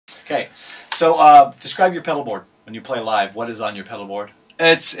Okay, so describe your pedal board when you play live. What is on your pedal board?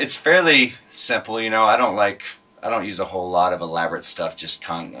 It's fairly simple, you know. I don't use a whole lot of elaborate stuff just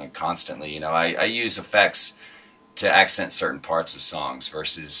constantly, you know. I use effects to accent certain parts of songs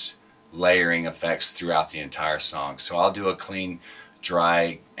versus layering effects throughout the entire song. So I'll do a clean,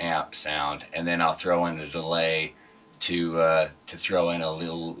 dry amp sound, and then I'll throw in a delay to throw in a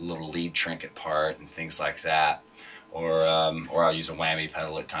little lead trinket part and things like that, or I'll use a whammy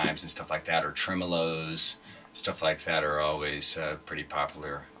pedal at times and stuff like that, or tremolos, stuff like that are always pretty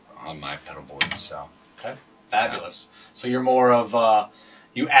popular on my pedal board. So okay, fabulous. Yeah. So you're more of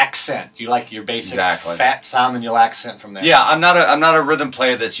you accent. You like your basic fat sound, and you'll accent from there. Yeah, I'm not a rhythm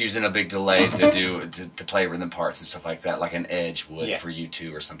player that's using a big delay to play rhythm parts and stuff like that, like an Edge would for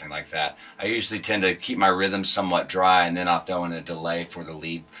U2 or something like that. I usually tend to keep my rhythm somewhat dry, and then I'll throw in a delay for the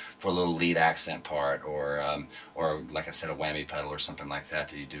lead, for a little lead accent part, or like I said, a whammy pedal or something like that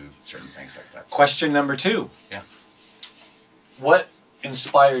to do certain things like that. So. Question number 2. Yeah. What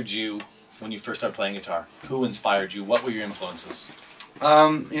inspired you when you first started playing guitar? Who inspired you? What were your influences?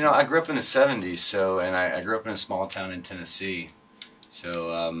 You know, I grew up in the 70s, and I grew up in a small town in Tennessee.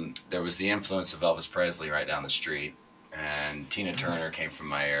 So there was the influence of Elvis Presley right down the street, and Tina Turner came from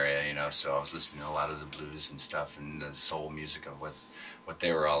my area, you know, so I was listening to a lot of the blues and stuff and the soul music of what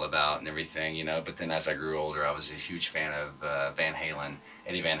they were all about and everything, you know. But then as I grew older, I was a huge fan of Van Halen.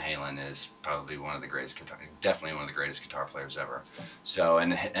 Eddie Van Halen is probably one of the greatest definitely one of the greatest guitar players ever. So,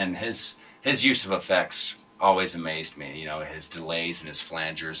 and his use of effects always amazed me, you know, his delays and his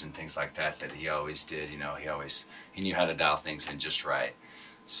flangers and things like that he always did, you know. He knew how to dial things in just right.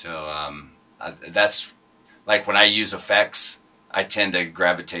 So that's like when I use effects, I tend to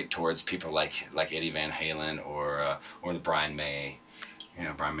gravitate towards people like Eddie Van Halen or the Brian May. You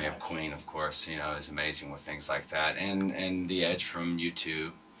know, Brian May of Queen, of course, you know, is amazing with things like that, and the Edge from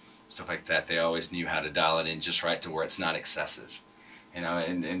U2, stuff like that. They always knew how to dial it in just right to where it's not excessive. You know,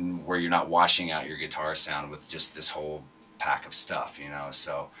 and where you're not washing out your guitar sound with just this whole pack of stuff, you know.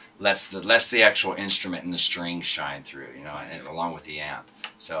 So lets the actual instrument and the strings shine through, you know, and along with the amp.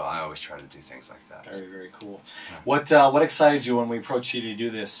 So I always try to do things like that. Very, very cool. Yeah. What excited you when we approached you to do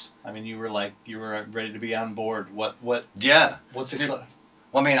this? I mean, you were ready to be on board. Yeah. What's exciting?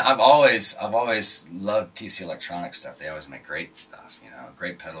 Well, I mean, I've always loved TC Electronic stuff. They always make great stuff, you know,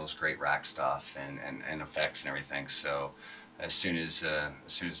 great pedals, great rack stuff, and effects and everything. So as soon as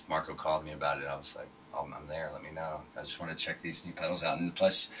Marco called me about it, I was like, oh, I'm there, let me know. I just want to check these new pedals out. And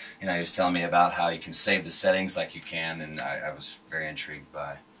plus, you know, he was telling me about how you can save the settings like you can, and I was very intrigued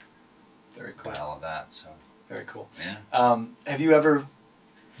by all of that. So very cool. Yeah. Have you ever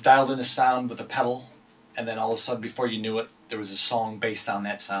dialed in a sound with a pedal, and then all of a sudden, before you knew it, there was a song based on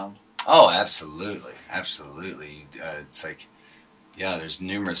that sound? Oh, absolutely, absolutely. It's like, yeah, there's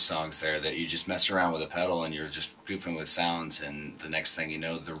numerous songs there that you just mess around with a pedal and you're just goofing with sounds, and the next thing you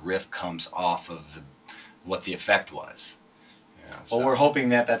know, the riff comes off of what the effect was. You know, well, we're hoping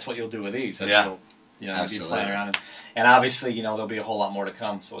that that's what you'll do with these. Yeah, you'll be playing around, and obviously, you know, there'll be a whole lot more to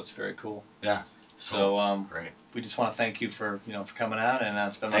come. So it's very cool. Yeah. So great. We just want to thank you for coming out, and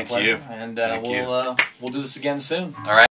it's been my Thank pleasure. you. And Thank you. we'll do this again soon. All right.